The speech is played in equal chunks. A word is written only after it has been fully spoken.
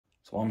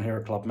So I'm here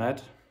at Club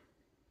Med.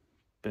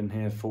 Been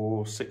here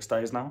for 6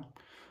 days now.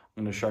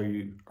 I'm going to show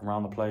you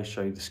around the place,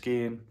 show you the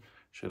skiing,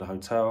 show you the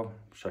hotel,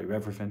 show you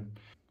everything.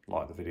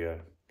 Like the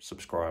video,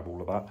 subscribe, all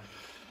of that.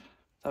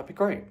 That'd be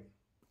great.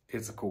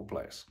 It's a cool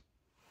place.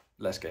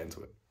 Let's get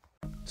into it.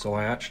 So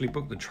I actually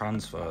booked the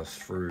transfer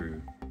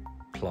through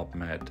Club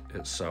Med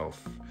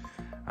itself,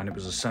 and it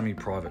was a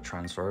semi-private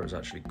transfer. It was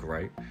actually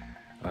great.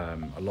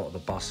 A lot of the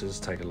buses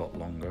take a lot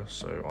longer,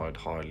 so I'd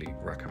highly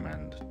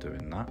recommend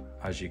doing that.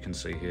 As you can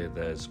see here,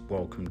 there's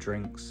welcome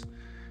drinks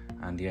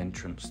and the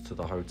entrance to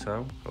the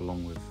hotel,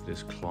 along with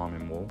this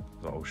climbing wall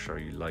that I'll show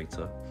you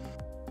later.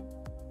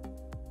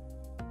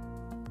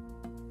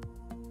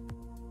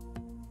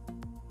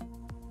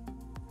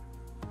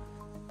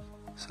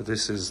 So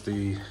this is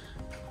the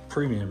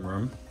premium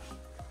room.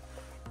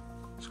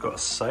 It's got a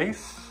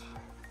safe,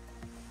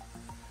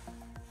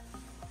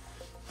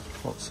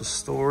 lots of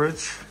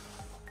storage.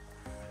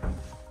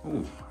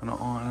 Ooh, an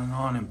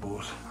ironing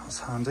board, that's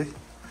handy.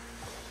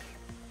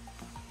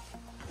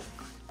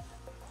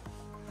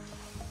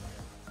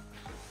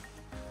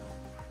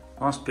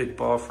 Nice big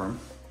bathroom.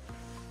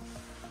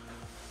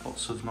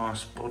 Lots of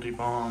nice body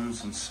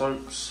balms and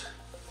soaps.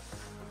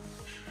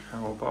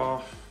 Shower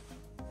bath,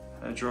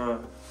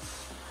 hairdryer,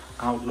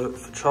 outlet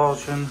for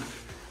charging.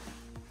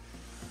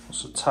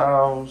 Lots of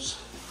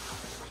towels.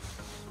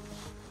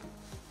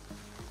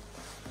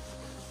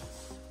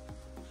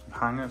 Some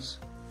hangers.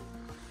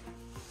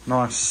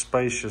 Nice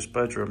spacious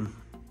bedroom,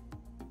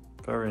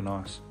 very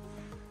nice.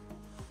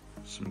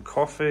 Some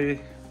coffee,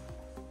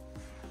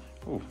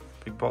 ooh,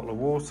 big bottle of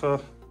water,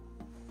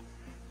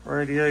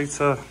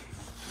 radiator,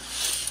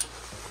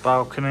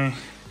 balcony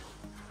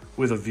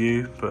with a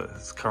view, but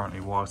it's currently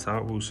white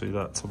out, we'll see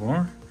that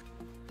tomorrow.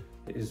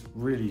 It is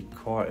really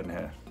quiet in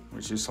here,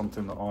 which is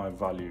something that I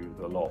value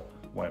a lot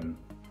when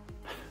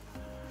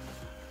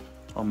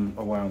I'm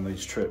away on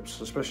these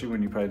trips, especially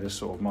when you pay this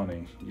sort of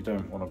money. You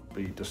don't want to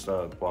be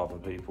disturbed by other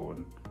people,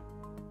 and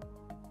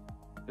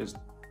it's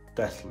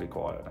deathly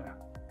quiet in here.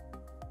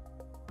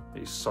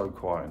 It's so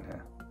quiet in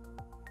here.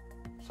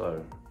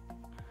 So,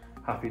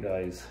 happy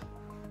days.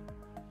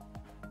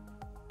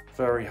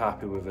 Very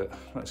happy with it.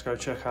 Let's go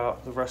check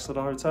out the rest of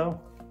the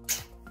hotel.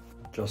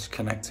 Just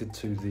connected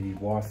to the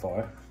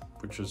Wi-Fi,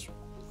 which is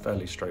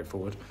fairly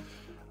straightforward.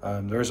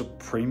 There is a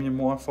premium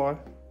Wi-Fi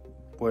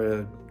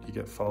where you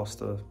get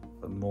faster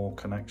and more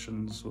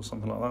connections or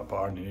something like that, but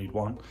I only need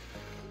one,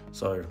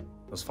 so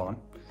that's fine.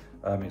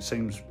 It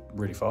seems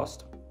really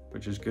fast,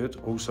 which is good.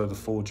 Also, the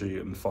 4G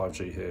and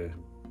 5G here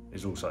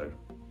is also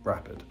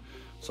rapid,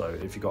 so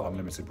if you've got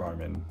unlimited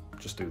roaming,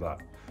 just do that.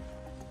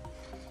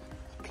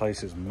 The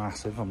place is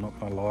massive, I'm not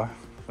gonna lie.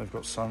 They've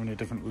got so many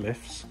different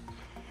lifts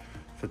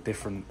for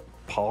different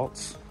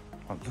parts.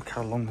 Like, look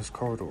how long this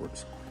corridor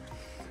is.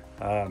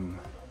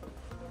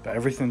 But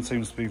everything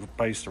seems to be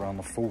based around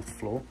the 4th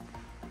floor.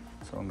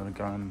 So I'm gonna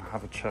go and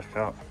have a check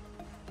out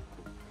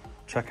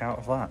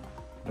of that.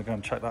 I'm gonna go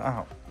and check that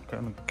out. I'm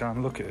gonna go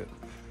and look at it.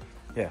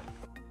 Yeah.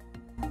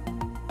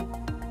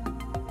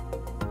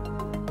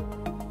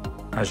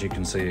 As you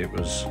can see, it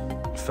was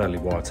fairly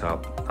white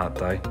out that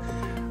day.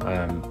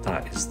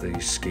 That is the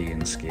ski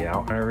in, ski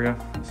out area.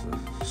 There's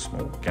a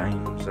small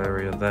games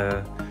area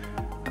there,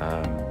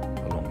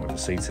 along with a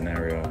seating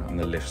area and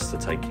the lifts to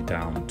take you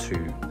down to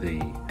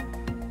the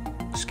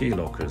ski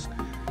lockers.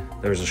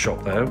 There is a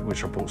shop there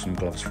which I bought some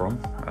gloves from.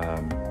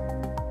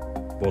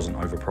 Wasn't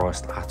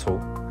overpriced at all,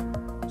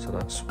 so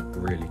that's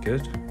really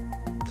good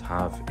to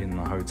have in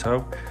the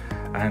hotel.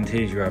 And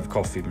here you have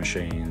coffee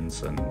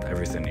machines and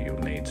everything that you'll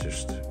need,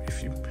 just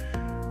if you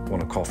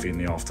want a coffee in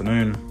the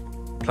afternoon.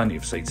 Plenty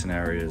of seating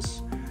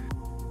areas.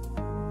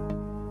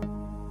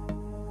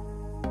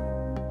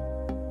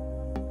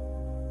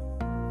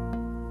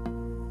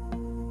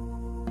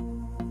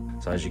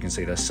 So as you can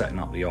see, they're setting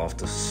up the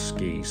after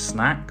ski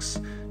snacks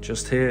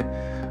just here.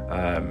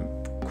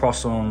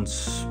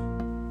 Croissants,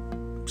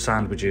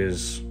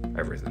 sandwiches,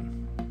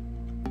 everything.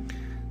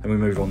 Then we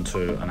move on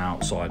to an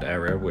outside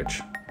area,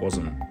 which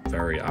wasn't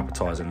very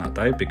appetizing that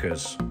day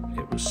because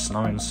it was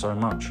snowing so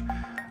much.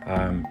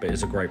 But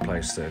it's a great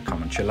place to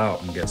come and chill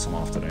out and get some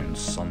afternoon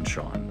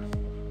sunshine.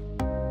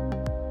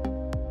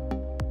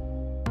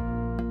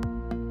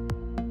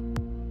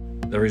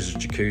 There is a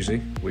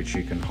jacuzzi, which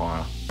you can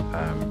hire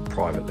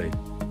privately.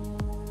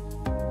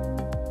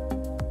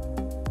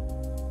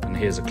 And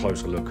here's a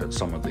closer look at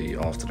some of the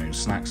afternoon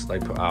snacks that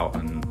they put out.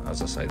 And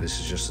as I say, this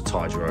is just to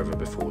tide you over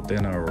before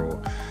dinner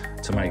or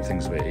to make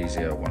things a bit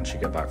easier once you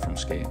get back from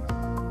skiing.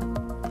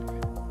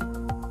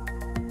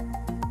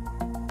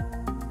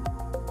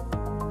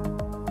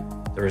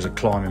 There is a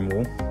climbing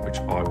wall, which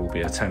I will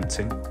be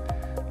attempting.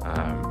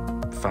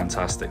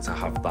 Fantastic to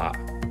have that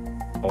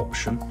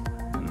option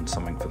and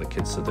something for the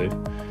kids to do.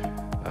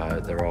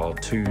 There are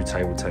 2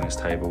 table tennis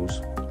tables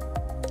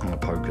and a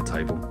poker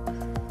table.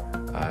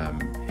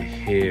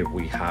 Here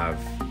we have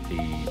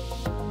the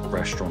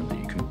restaurant that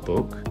you can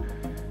book.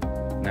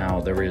 Now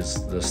there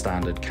is the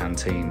standard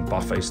canteen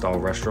buffet style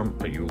restaurant,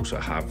 but you also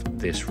have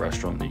this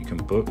restaurant that you can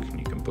book, and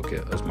you can book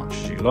it as much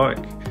as you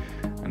like,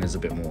 and is a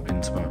bit more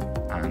intimate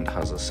and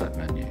has a set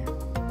menu.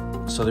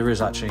 So there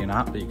is actually an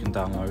app that you can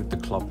download, the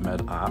Club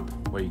Med app,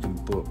 where you can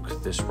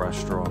book this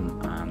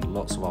restaurant and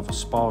lots of other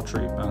spa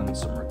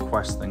treatments and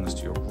request things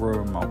to your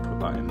room. I'll put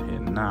that in here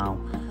now.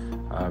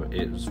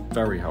 It was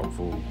very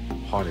helpful,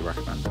 highly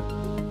recommend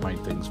it.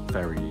 Made things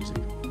very easy.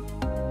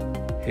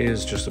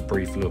 Here's just a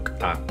brief look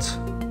at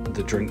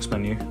the drinks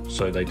menu.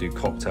 So they do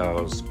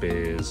cocktails,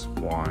 beers,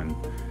 wine,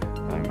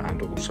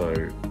 and also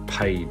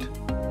paid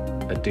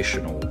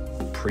additional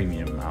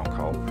premium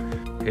alcohol.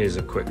 Here's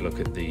a quick look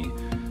at the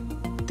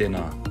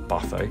dinner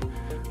buffet.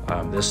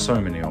 There's so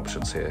many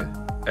options here.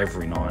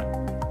 Every night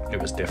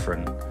it was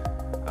different.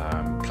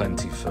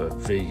 Plenty for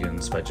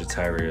vegans,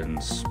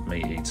 vegetarians,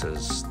 meat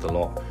eaters, the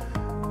lot.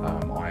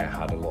 I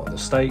had a lot of the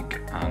steak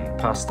and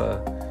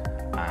pasta,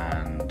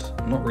 and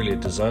I'm not really a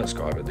desserts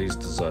guy, but these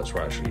desserts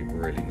were actually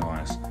really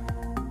nice.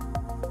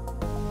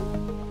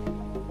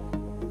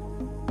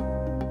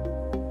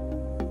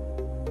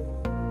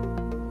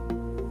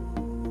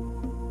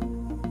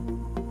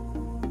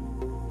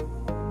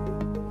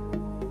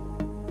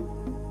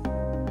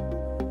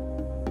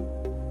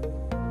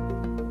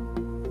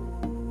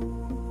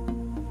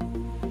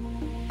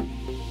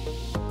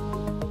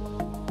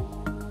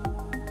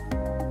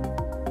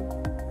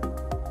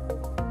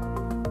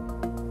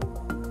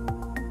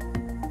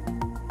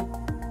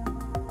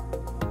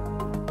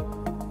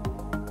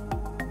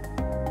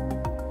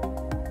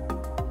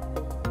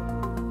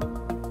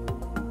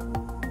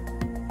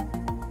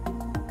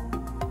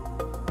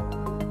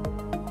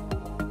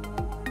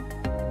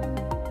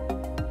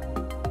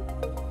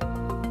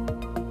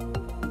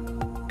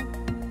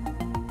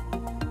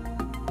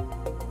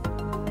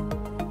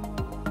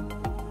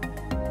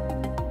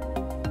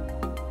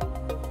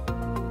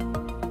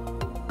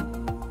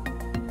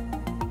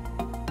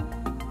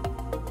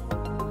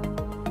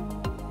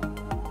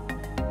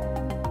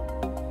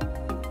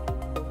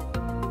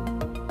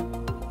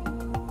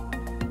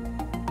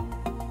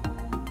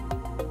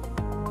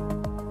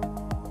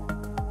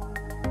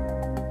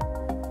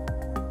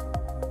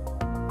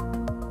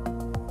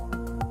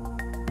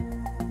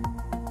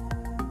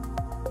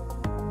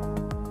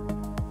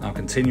 Now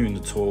continuing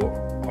the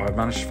tour, I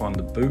managed to find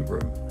the boot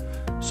room.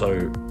 So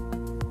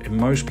in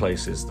most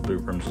places the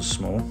boot rooms are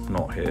small,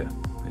 not here.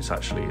 It's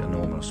actually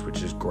enormous,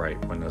 which is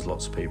great when there's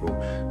lots of people.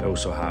 They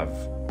also have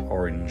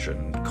orange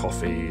and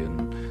coffee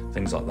and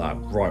things like that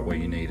right where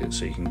you need it,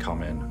 so you can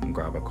come in and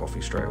grab a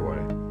coffee straight away.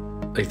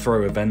 They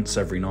throw events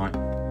every night.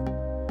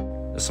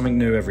 There's something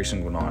new every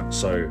single night,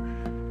 so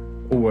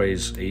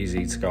always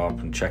easy to go up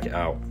and check it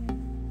out.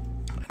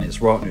 And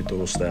it's right on your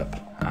doorstep,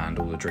 and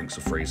all the drinks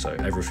are free, so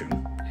everything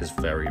is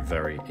very,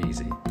 very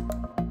easy.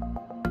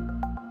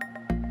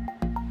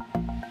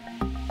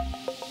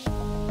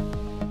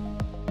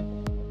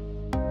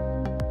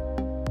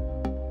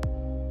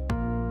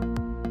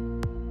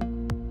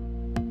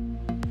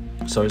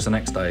 So it's the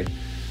next day,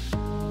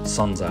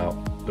 sun's out,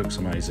 looks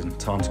amazing,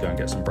 time to go and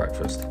get some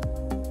breakfast.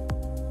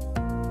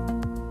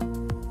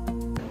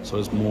 So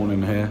it's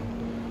morning here,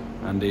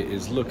 and it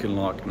is looking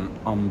like an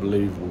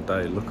unbelievable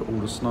day. Look at all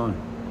the snow.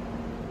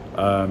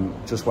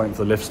 Just waiting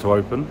for the lifts to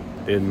open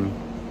in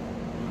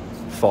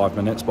 5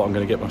 minutes, but I'm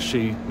going to get my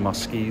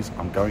skis.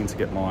 I'm going to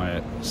get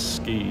my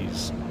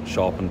skis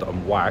sharpened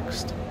and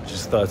waxed, which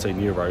is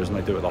 €13, and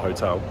they do it at the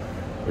hotel,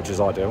 which is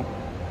ideal.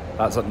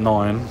 That's at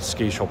 9.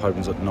 Ski shop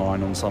opens at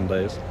 9 on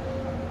Sundays,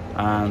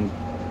 and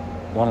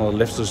one of the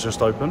lifts has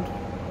just opened,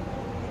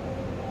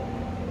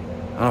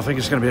 and I think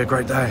it's going to be a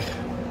great day.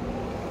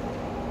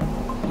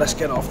 Let's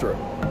get after it.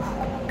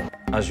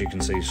 As you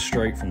can see,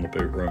 straight from the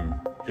boot room,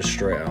 just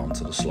straight out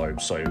onto the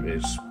slope, so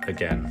it's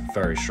again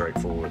very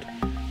straightforward.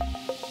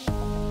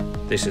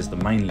 This is the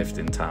main lift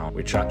in town,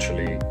 which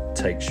actually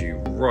takes you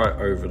right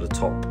over the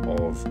top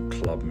of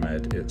Club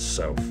Med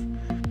itself.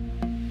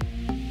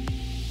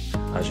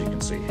 As you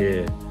can see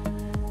here,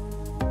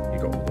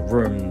 you've got all the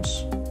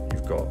rooms,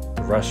 you've got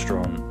the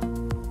restaurant,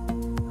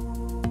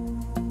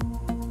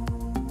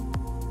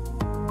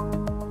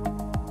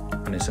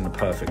 and it's in a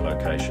perfect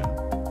location.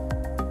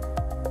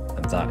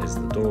 And that is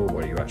the door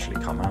where you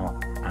actually come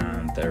out,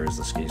 and there is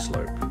the ski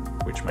slope,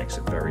 which makes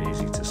it very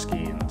easy to ski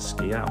in and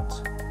ski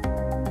out.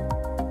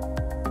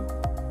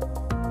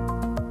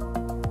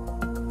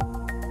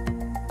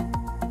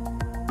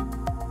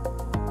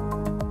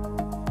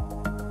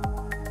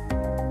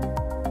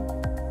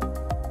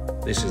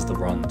 This is the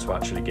run to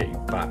actually get you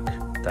back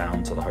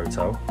down to the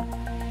hotel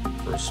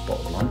for a spot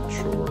of lunch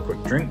or a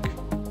quick drink.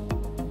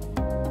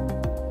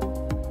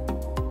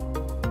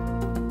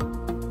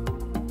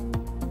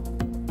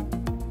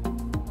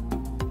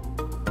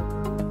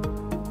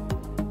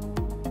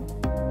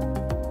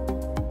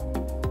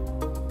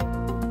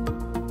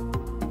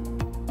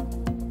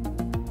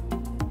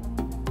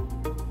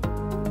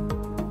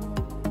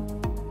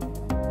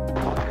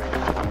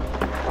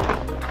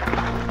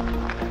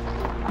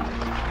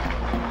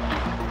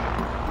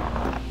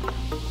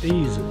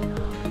 Easy.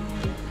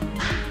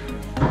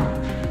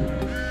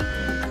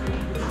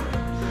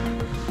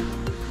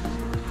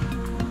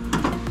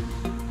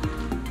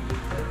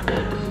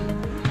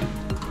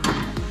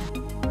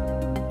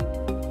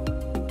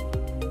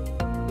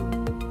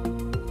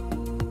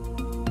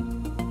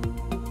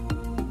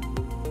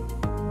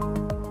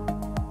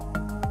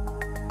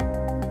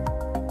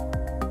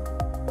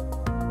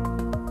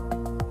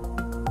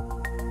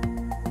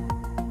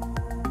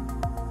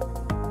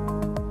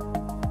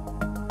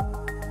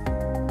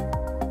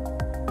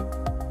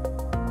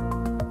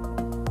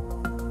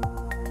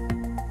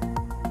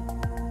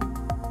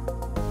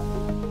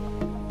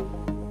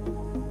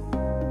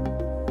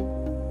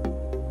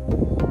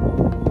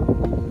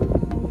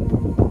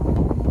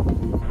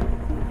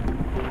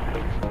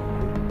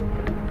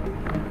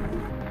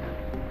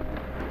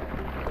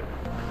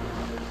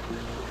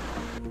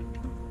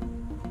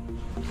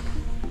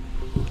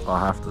 I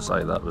have to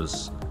say that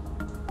was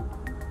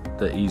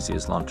the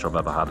easiest lunch I've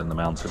ever had in the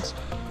mountains.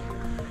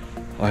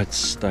 I had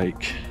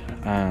steak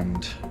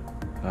and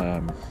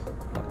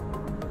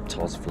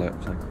tarts fillet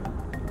thing,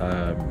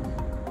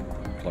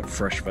 like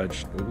fresh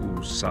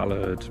vegetables,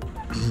 salad,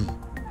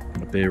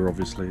 a beer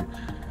obviously.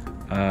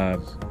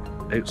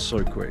 It was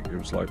so quick, it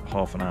was like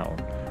half an hour,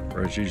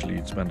 whereas usually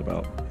you'd spend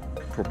about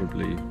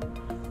probably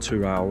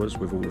 2 hours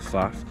with all the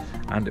faff,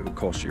 and it would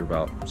cost you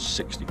about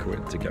 60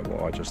 quid to get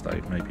what I just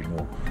ate, maybe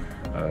more.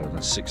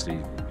 That's 60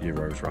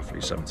 euros,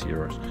 roughly 70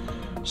 euros.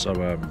 So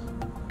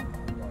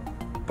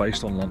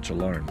based on lunch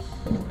alone,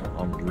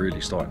 I'm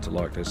really starting to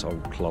like this whole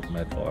Club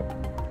Med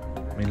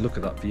vibe. I mean, look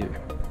at that view.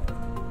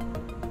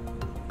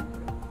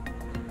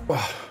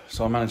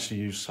 So I managed to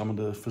use some of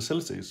the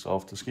facilities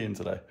after skiing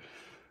today.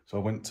 So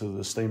I went to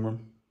the steam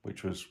room,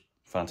 which was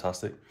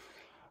fantastic.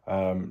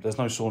 There's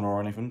no sauna or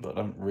anything, but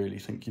I don't really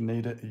think you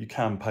need it. You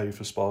can pay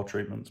for spa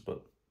treatments,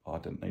 but I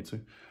didn't need to.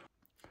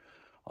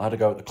 I had to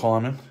go at the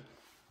climbing.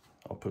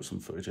 I'll put some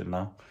footage in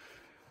now.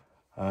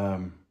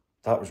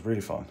 That was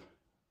really fun.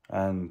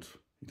 And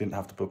you didn't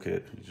have to book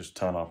it. You just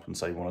turn up and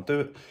say you want to do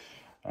it,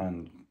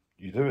 and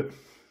you do it.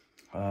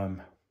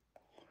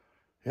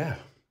 Yeah,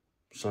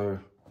 so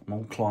I'm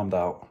all climbed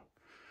out.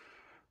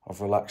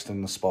 I've relaxed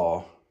in the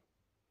spa.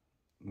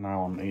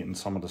 Now I'm eating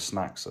some of the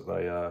snacks that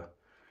they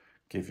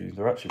give you.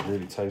 They're actually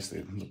really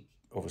tasty.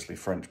 Obviously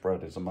French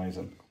bread is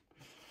amazing.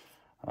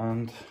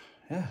 And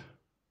yeah,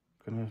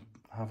 gonna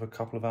have a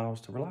couple of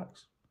hours to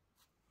relax.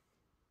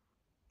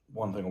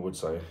 One thing I would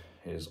say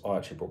is I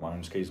actually brought my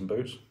own skis and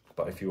boots,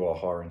 but if you are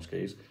hiring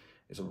skis,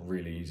 it's a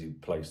really easy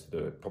place to do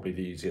it. Probably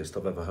the easiest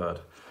I've ever heard,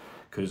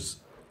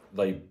 because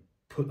they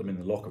put them in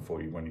the locker for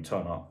you when you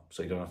turn up,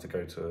 so you don't have to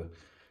go to the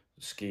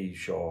ski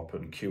shop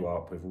and queue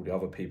up with all the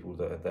other people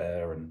that are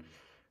there. And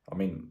I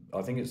mean,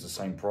 I think it's the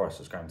same price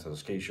as going to the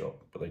ski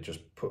shop, but they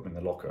just put them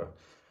in the locker.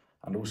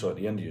 And also at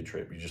the end of your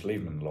trip, you just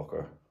leave them in the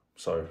locker.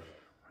 So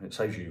it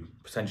saves you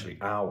potentially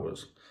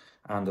hours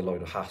and a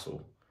load of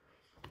hassle,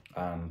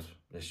 and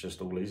it's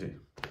just all easy.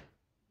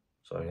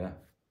 So yeah,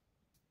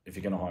 if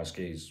you're gonna hire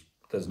skis,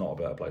 there's not a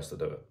better place to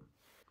do it.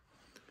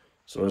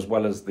 So as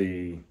well as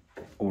the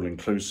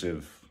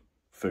all-inclusive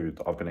food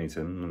that I've been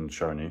eating and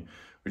showing you,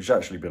 which has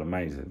actually been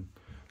amazing,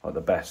 like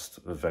the best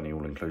of any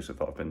all-inclusive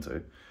that I've been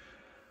to,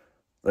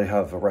 they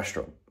have a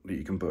restaurant that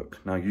you can book.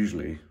 Now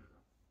usually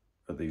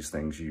at these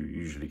things, you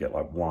usually get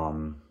like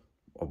one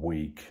a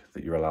week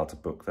that you're allowed to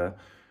book there.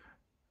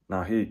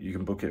 Now here, you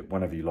can book it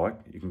whenever you like.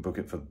 You can book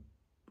it for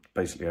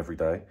basically every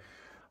day.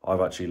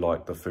 I've actually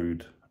liked the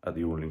food at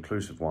the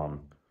all-inclusive one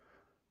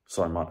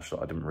so much that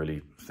I didn't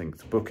really think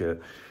to book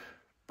it.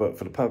 But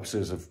for the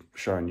purposes of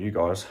showing you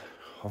guys,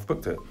 I've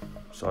booked it.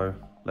 So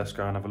let's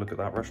go and have a look at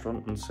that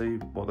restaurant and see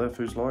what their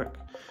food's like,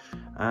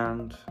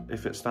 and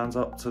if it stands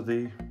up to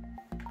the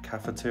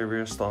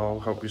cafeteria style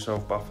help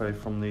yourself buffet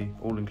from the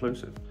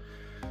all-inclusive.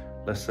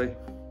 Let's see.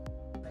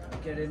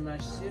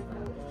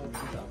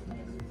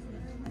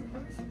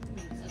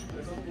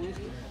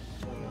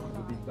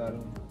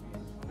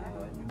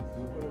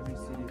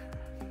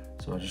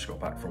 So I just got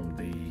back from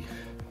the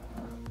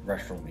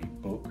restaurant we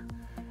booked.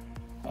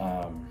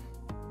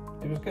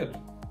 It was good.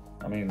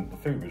 I mean, the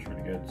food was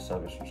really good, the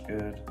service was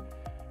good.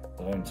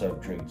 They don't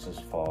serve drinks as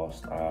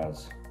fast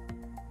as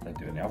they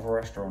do in the other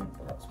restaurant,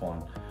 but that's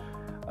fine.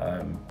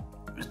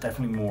 It was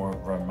definitely more a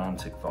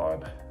romantic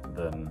vibe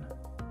than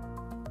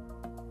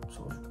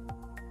sort of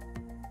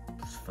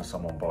for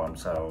someone by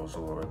themselves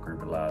or a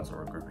group of lads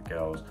or a group of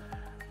girls.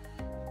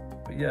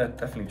 But yeah,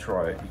 definitely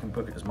try it. You can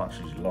book it as much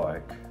as you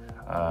like,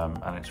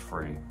 and it's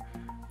free.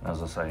 And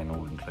as I say, in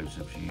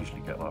all-inclusives, you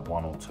usually get like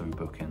 1 or 2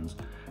 bookings,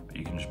 but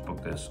you can just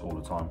book this all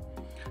the time.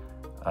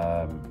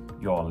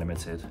 You are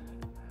limited.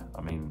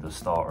 I mean, the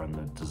starter and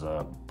the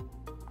dessert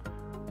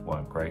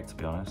weren't great, to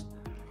be honest,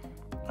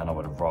 and I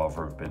would have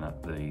rather have been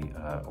at the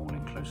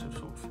all-inclusive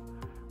sort of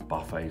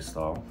buffet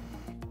style.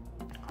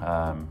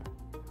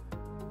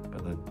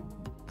 But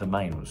the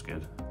main was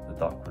good. The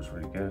duck was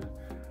really good,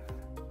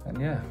 and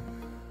yeah,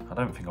 I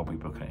don't think I'll be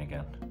booking it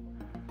again,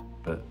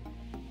 but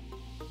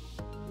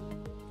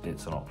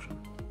it's an option.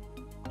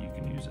 You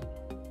can use it.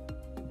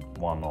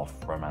 One-off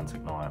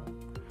romantic night,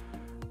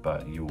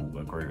 but you'll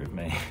agree with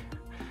me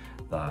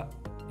that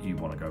you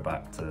want to go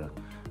back to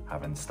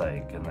having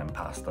steak and then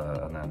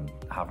pasta and then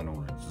having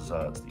all the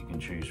desserts that you can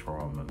choose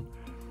from, and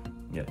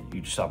yeah,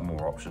 you just have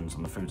more options,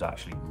 and the food's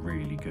actually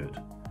really good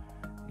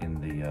in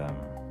the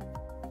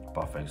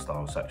buffet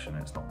style section.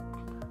 It's not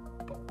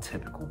like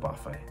typical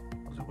buffet,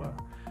 as it were.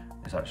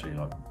 It's actually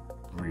like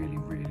really,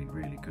 really,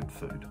 really good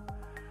food.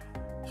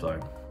 So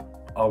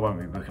I won't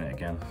be booking it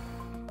again,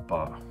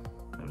 but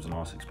it was a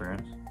nice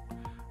experience.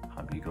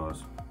 Hope you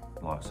guys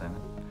like seeing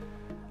it.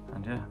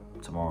 And yeah,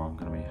 tomorrow I'm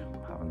going to be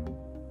having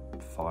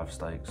 5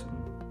 steaks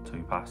and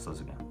 2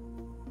 pastas again.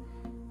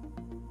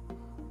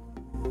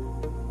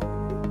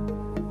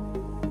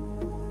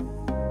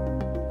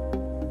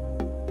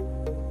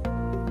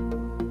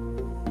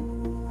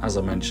 As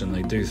I mentioned,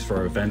 they do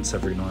throw events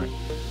every night.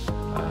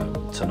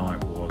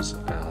 Tonight was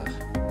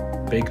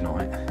a big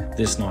night.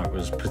 This night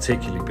was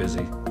particularly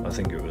busy. I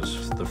think it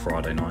was the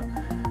Friday night,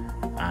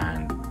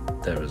 and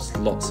there was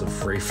lots of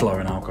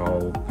free-flowing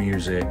alcohol,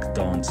 music,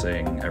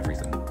 dancing,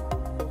 everything.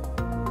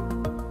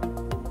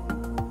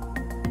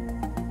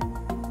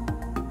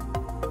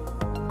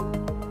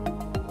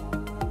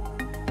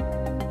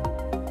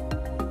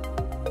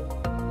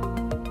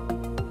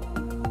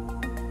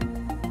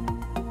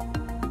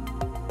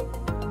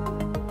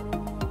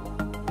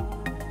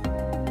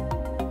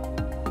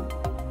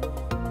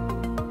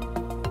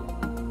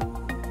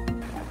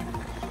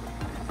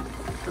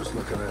 Just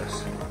look at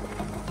this.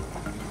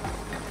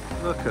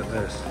 Look at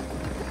this.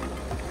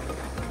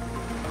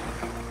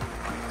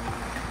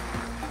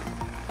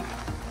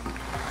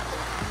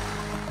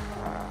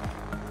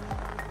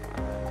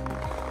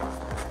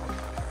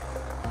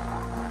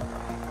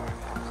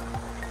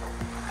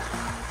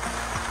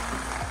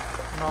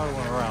 No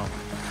one around.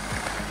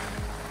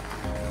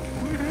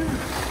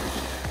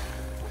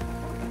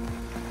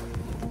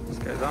 Let's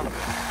go down a bit.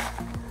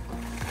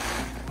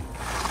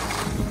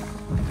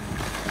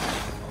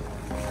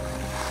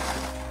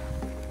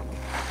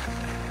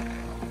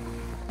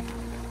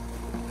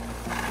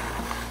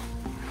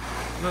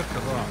 Look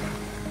at that.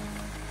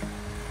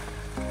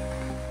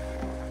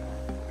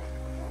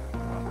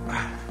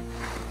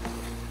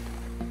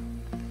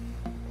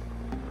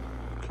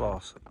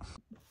 Class.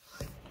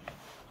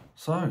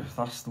 So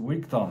that's the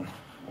week done.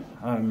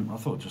 I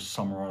thought I'd just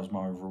summarise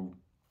my overall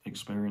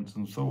experience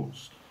and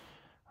thoughts.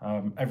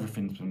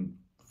 Everything's been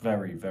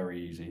very, very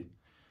easy.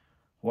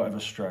 Whatever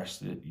stress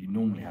that you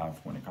normally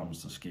have when it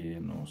comes to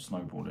skiing or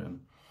snowboarding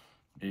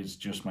is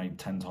just made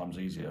 10 times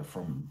easier,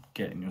 from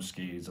getting your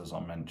skis, as I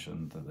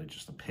mentioned, that they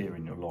just appear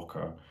in your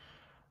locker,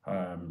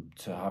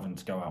 to having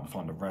to go out and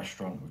find a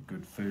restaurant with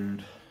good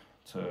food,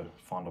 to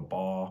find a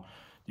bar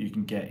that you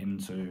can get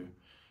into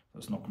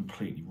that's not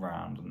completely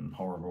round and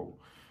horrible.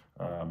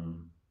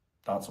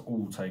 That's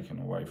all taken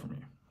away from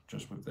you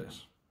just with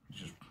this. You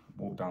just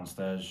walk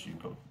downstairs,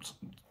 you've got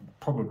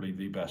probably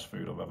the best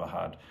food I've ever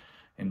had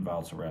in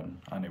Val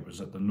Thorens, and it was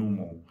at the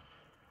normal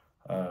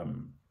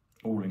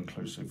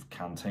all-inclusive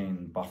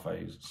canteen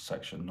buffet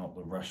section, not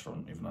the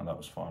restaurant, even though that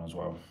was fine as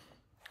well.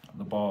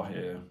 The bar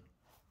here,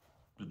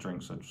 the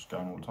drinks are just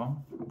going all the time.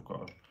 I've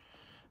got an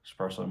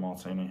espresso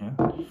martini here.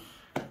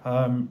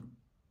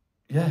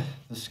 Yeah,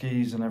 the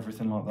skis and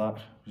everything like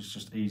that was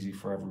just easy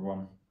for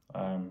everyone.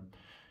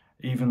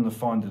 Even the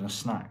finding a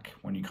snack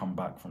when you come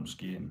back from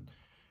skiing.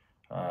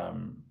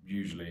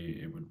 Usually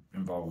it would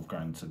involve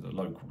going to the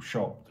local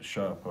shop, the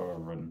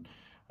Sherpa,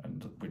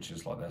 and which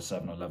is like their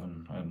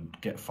 7-Eleven,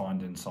 and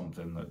finding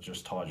something that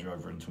just ties you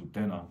over until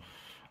dinner,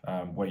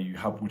 where you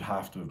would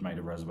have to have made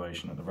a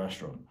reservation at the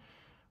restaurant.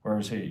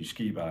 Whereas here, you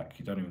ski back,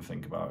 you don't even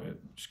think about it.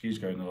 Skis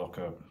go in the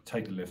locker,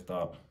 take the lift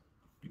up,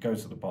 you go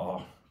to the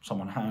bar,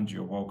 someone hands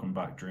you a welcome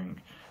back drink,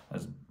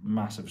 there's a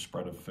massive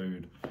spread of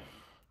food,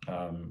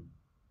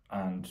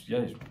 and yeah,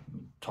 it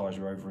ties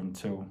you over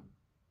until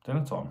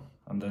dinner time.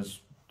 And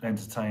there's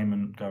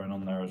entertainment going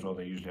on there as well.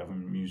 They usually have a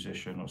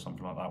musician or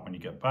something like that when you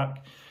get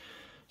back.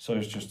 So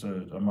it's just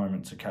a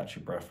moment to catch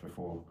your breath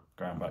before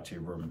going back to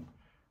your room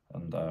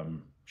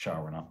and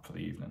showering up for the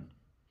evening.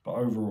 But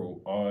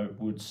overall, I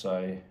would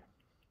say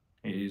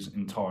it is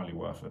entirely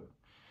worth it.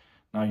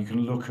 Now, you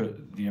can look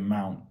at the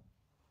amount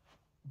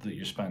that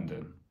you're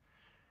spending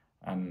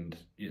and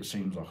it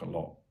seems like a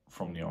lot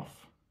from the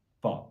off.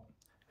 But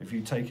if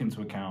you take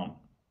into account,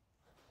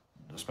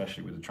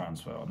 especially with the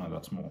transfer, I know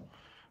that's more,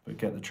 but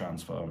get the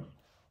transfer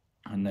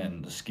and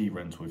then the ski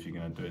rental, if you're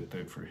going to do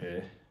it through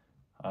here.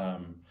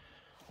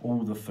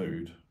 All the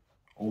food,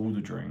 all the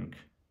drink,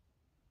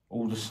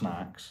 all the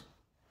snacks,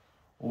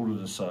 all of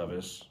the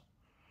service,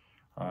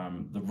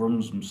 the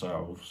rooms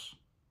themselves,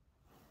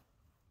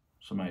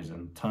 it's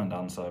amazing. Turn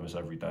down service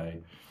every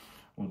day.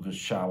 All the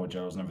shower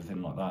gels and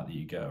everything like that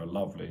you get are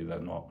lovely. They're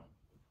not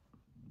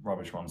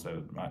rubbish ones,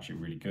 they're actually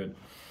really good.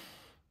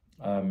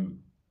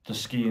 The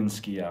ski in,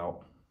 ski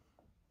out,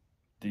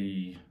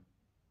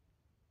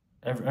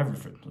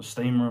 everything, the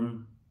steam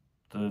room,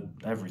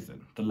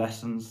 everything, the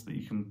lessons that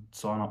you can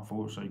sign up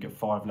for, so you get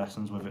 5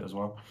 lessons with it as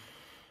well.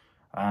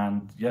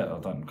 And yeah,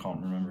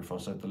 can't remember if I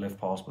said the lift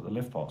pass, but the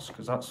lift pass,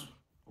 because that's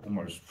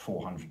almost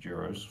 400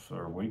 euros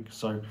for a week.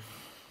 So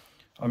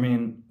I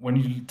mean, when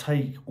you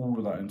take all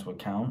of that into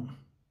account,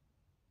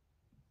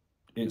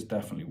 it's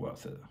definitely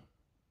worth it.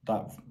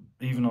 That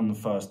even on the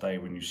first day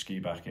when you ski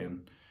back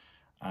in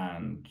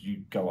and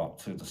you go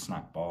up to the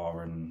snack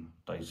bar and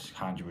they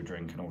hand you a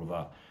drink and all of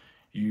that,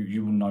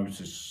 you will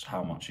notice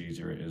how much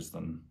easier it is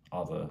than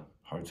other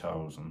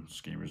hotels and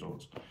ski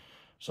resorts.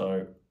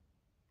 So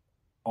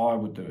I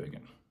would do it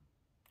again.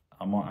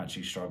 I might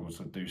actually struggle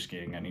to do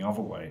skiing any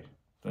other way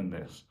than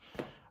this.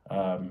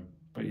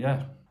 But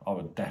yeah, I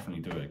would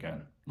definitely do it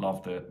again.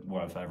 Loved it,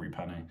 worth every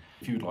penny.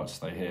 If you would like to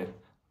stay here,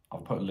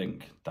 I've put a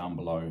link down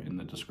below in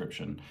the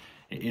description.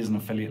 It is an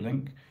affiliate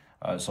link,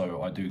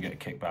 so I do get a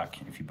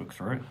kickback if you book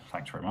through it.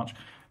 Thanks very much.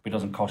 But it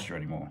doesn't cost you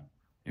anymore.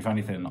 If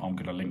anything, I'm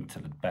going to link to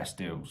the best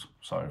deals,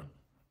 so it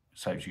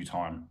saves you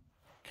time.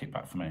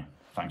 Kickback for me.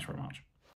 Thanks very much.